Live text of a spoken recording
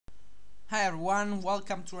Hi everyone,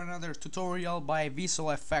 welcome to another tutorial by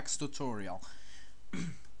Visual Effects Tutorial.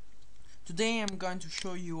 Today I'm going to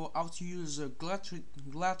show you how to use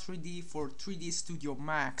glu3D for 3D Studio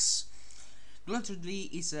Max.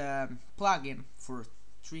 Glu3D is a plugin for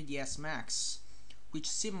 3ds Max which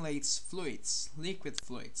simulates fluids, liquid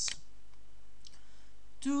fluids.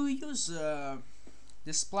 To use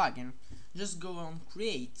this plugin, just go on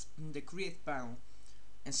Create in the Create panel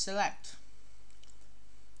and select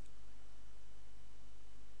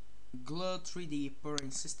glu3D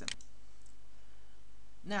pouring system.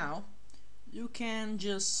 Now you can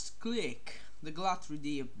just click the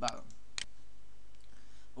glu3D button.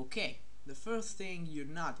 Okay, the first thing you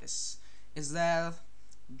notice is that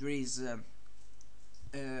there is a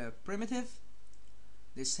primitive,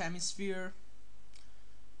 this hemisphere,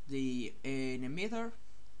 an emitter,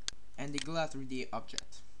 and the glu3D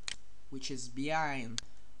object, which is behind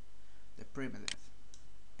the primitive,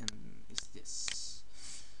 and is this.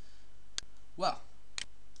 Well,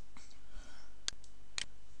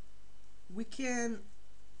 we can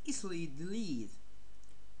easily delete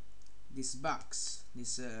this box,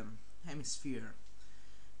 this hemisphere,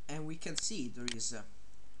 and we can see there is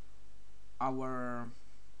our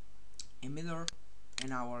emitter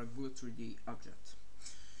and our glu3D object.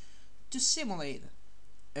 To simulate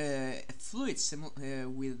a fluid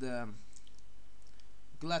with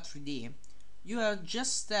glu3D, you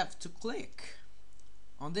just have to click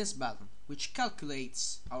on this button, which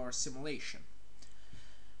calculates our simulation.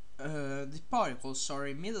 The particles are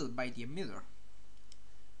emitted by the emitter.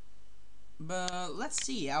 But let's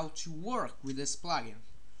see how to work with this plugin.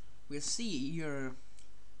 We'll see here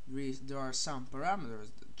there are some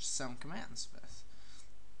parameters, some commands, but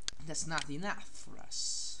that's not enough for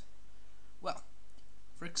us. Well,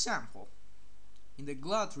 for example, in the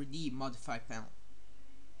glu3D modify panel,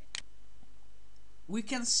 we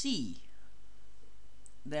can see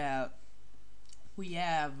that we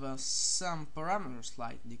have some parameters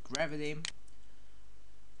like the gravity,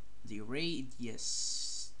 the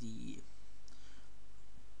radius, the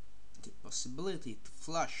possibility to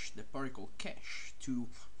flush the particle cache to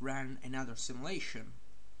run another simulation.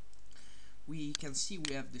 We can see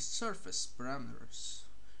we have the surface parameters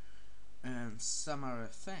and some other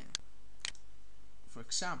thing. For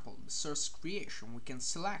example, the source creation, we can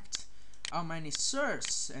select how many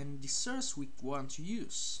source and the source we want to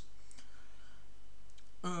use.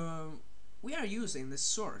 We are using the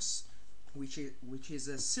source, which is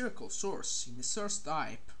a circle source. In the source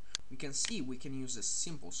type, we can see we can use a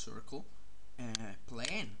simple circle,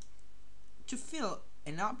 plane, to fill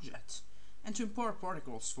an object and to import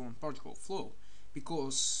particles from particle flow,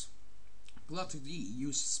 because glu3D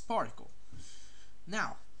uses particle.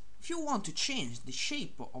 Now, if you want to change the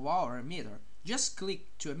shape of our emitter, just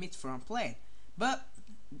click to emit from plane, but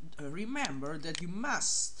remember that you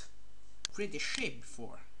must create a shape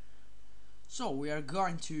before. So we are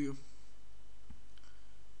going to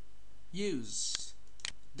use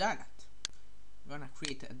donut. We're gonna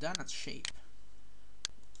create a donut shape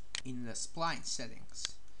in the spline settings.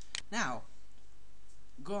 Now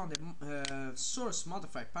go on the source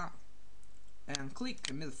modify panel and click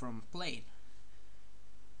emit from plane,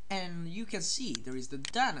 and you can see there is the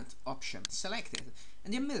donut option selected,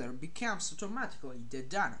 and the emitter becomes automatically the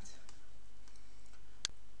donut.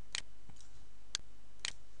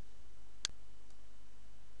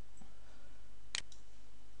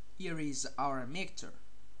 Here is our emitter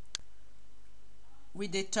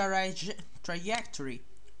with the trajectory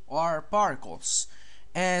or particles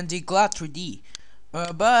and the glu3D,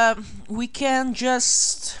 but we can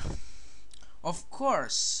just, of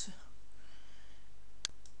course,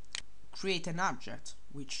 create an object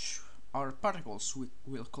which our particles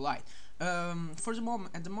will collide. For the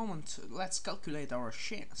moment, at the moment, let's calculate our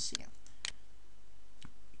scene.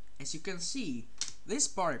 As you can see, these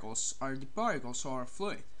particles are the particles of our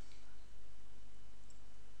fluid.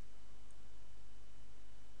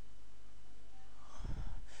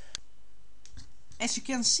 As you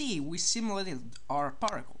can see, we simulated our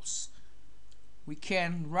particles. We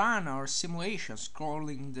can run our simulation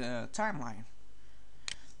scrolling the timeline.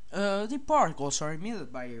 The particles are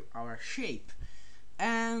emitted by our shape,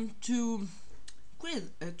 and to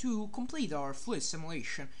complete our fluid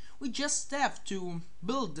simulation, we just have to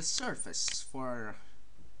build the surface for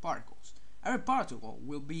particles. Every particle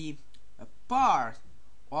will be a part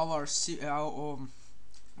of our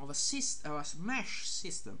of a mesh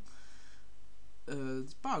system.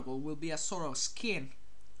 The particle will be a sort of skin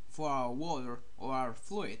for our water or our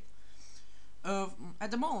fluid.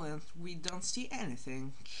 At the moment we don't see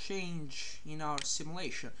anything change in our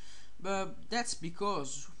simulation, but that's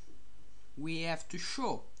because we have to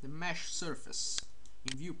show the mesh surface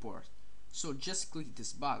in viewport, so just click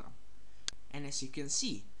this button, and as you can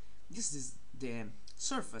see, this is the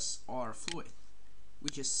surface or fluid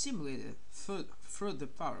which is simulated through the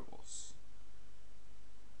parables.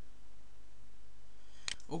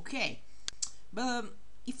 Okay, but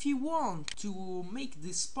if you want to make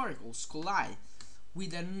these particles collide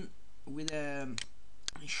with a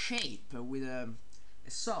shape, with a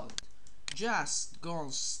solid, just go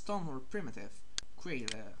on stone or primitive,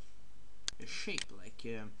 create a shape like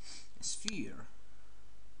a sphere.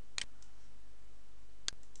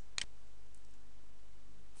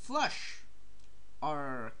 Flush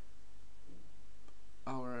our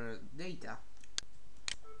data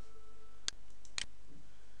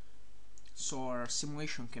so our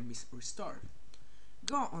simulation can be restored.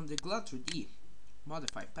 Go on the glu3D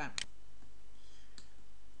modify panel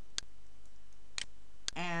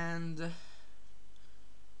and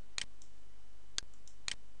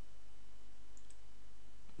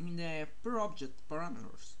in the per object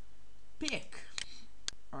parameters pick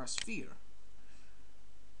our sphere.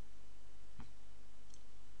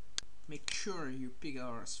 Make sure you pick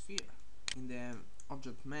our sphere in the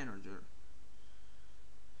object manager.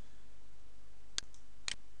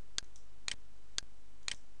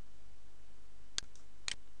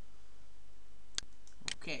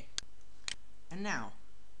 Okay, and now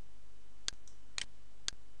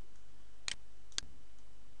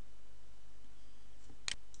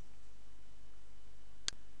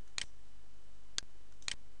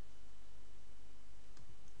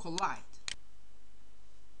collide.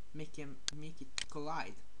 Make it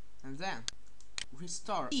collide, and then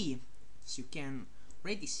restore. As you can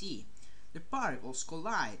already see, the particles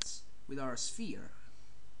collides with our sphere.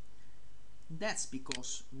 That's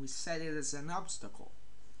because we set it as an obstacle.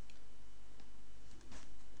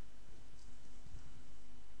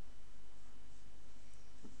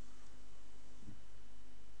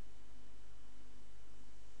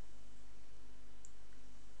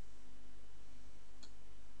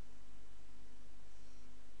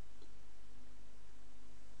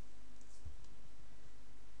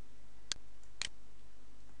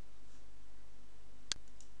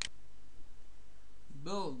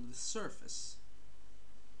 Build the surface,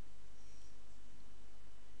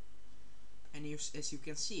 and as you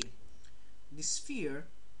can see, the sphere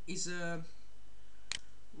is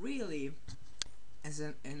really as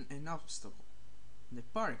an obstacle. The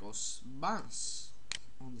particles bounce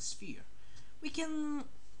on the sphere. We can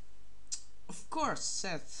of course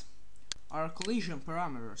set our collision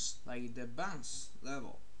parameters like the bounce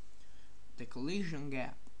level, the collision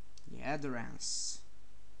gap, the adherence,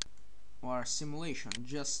 or simulation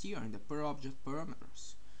just here in the per object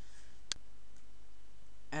parameters.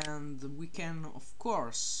 And we can of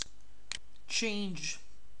course change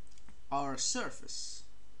our surface.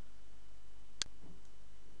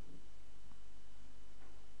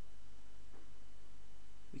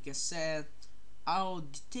 We can set how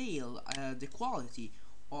detailed the quality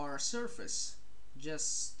or surface,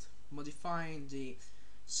 just modifying the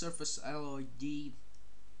surface LOD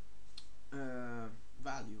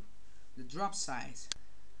value, the drop size,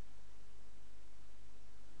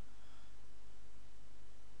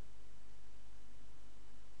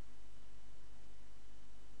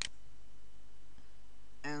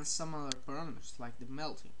 and some other parameters like the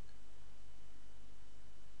melting.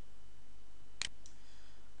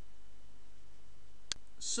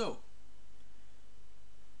 So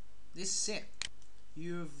this is it.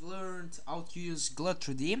 You've learned how to use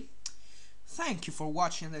glu3D. Thank you for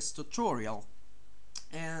watching this tutorial,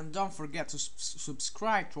 and don't forget to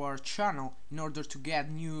subscribe to our channel in order to get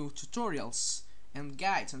new tutorials and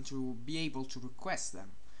guides and to be able to request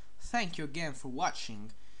them. Thank you again for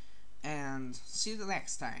watching, and see you the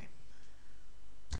next time.